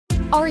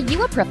Are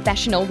you a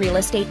professional real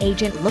estate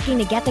agent looking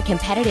to get the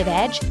competitive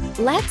edge?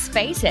 Let's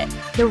face it,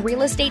 the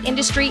real estate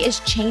industry is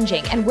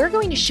changing, and we're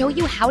going to show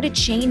you how to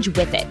change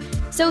with it.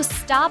 So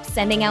stop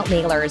sending out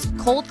mailers,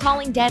 cold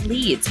calling dead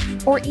leads,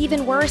 or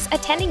even worse,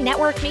 attending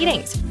network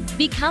meetings.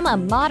 Become a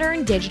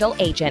modern digital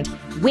agent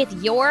with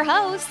your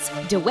hosts,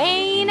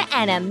 Dwayne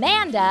and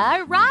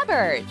Amanda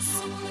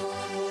Roberts.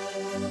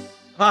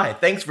 Hi,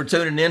 thanks for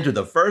tuning in to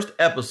the first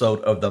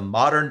episode of The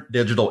Modern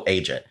Digital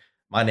Agent.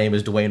 My name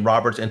is Dwayne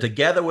Roberts, and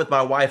together with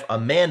my wife,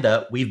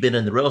 Amanda, we've been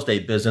in the real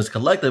estate business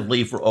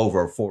collectively for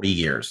over 40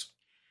 years.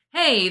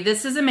 Hey,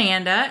 this is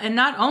Amanda, and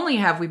not only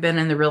have we been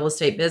in the real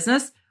estate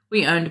business,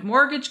 we owned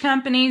mortgage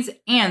companies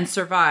and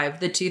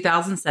survived the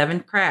 2007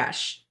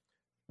 crash.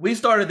 We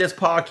started this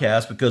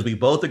podcast because we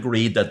both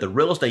agreed that the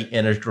real estate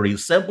industry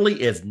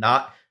simply is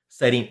not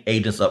setting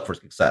agents up for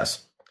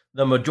success.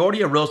 The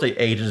majority of real estate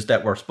agents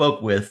that were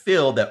spoke with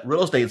feel that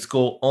real estate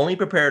school only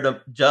prepared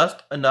them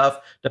just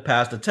enough to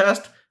pass the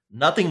test,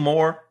 nothing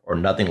more or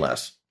nothing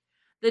less.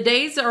 The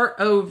days are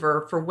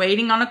over for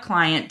waiting on a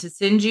client to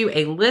send you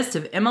a list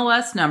of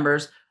MLS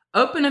numbers,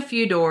 open a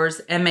few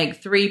doors, and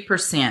make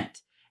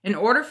 3%. In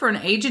order for an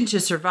agent to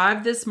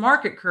survive this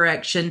market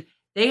correction,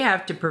 they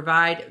have to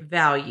provide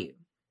value.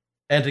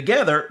 And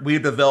together,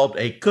 we've developed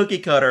a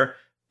cookie-cutter,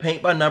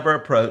 paint-by-number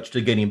approach to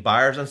getting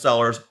buyers and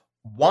sellers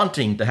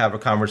wanting to have a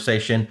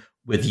conversation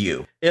with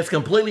you. It's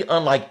completely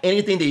unlike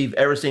anything that you've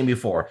ever seen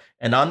before.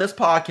 And on this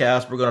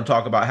podcast, we're going to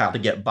talk about how to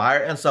get buyer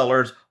and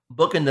sellers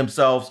booking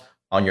themselves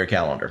on your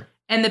calendar.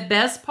 And the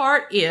best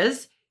part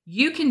is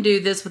you can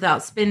do this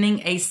without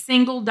spending a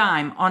single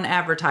dime on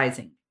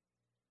advertising.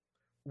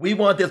 We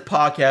want this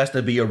podcast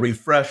to be a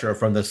refresher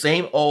from the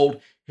same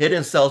old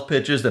hidden sales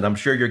pitches that I'm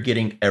sure you're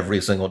getting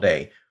every single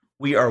day.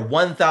 We are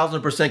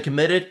 1,000%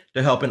 committed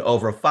to helping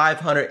over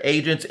 500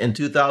 agents in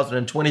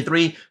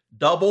 2023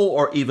 double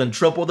or even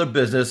triple their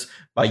business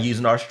by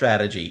using our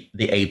strategy,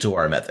 the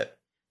A2R method.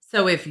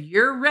 So if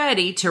you're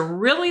ready to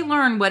really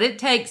learn what it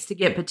takes to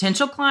get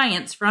potential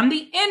clients from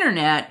the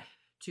internet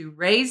to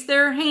raise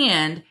their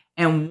hand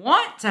and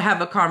want to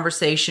have a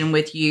conversation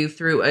with you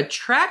through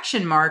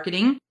attraction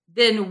marketing,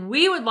 then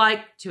we would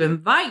like to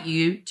invite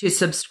you to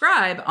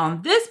subscribe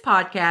on this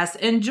podcast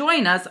and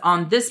join us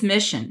on this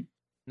mission.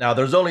 Now,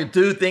 there's only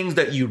two things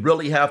that you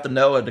really have to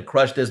know to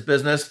crush this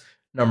business.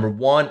 Number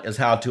one is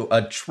how to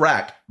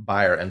attract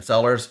buyer and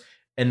sellers.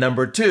 And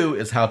number two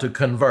is how to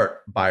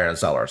convert buyer and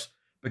sellers.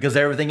 Because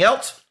everything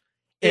else,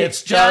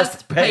 it's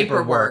just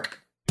paperwork.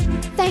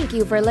 Thank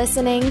you for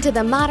listening to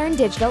the Modern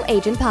Digital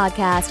Agent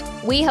Podcast.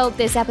 We hope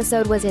this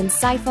episode was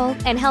insightful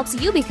and helps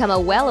you become a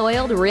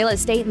well-oiled real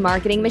estate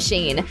marketing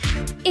machine.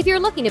 If you're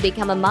looking to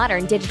become a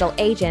modern digital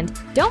agent,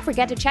 don't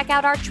forget to check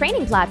out our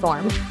training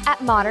platform at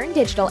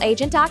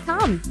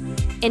moderndigitalagent.com.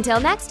 Until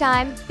next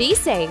time, be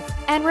safe,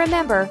 and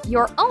remember,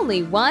 you're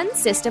only one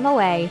system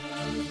away.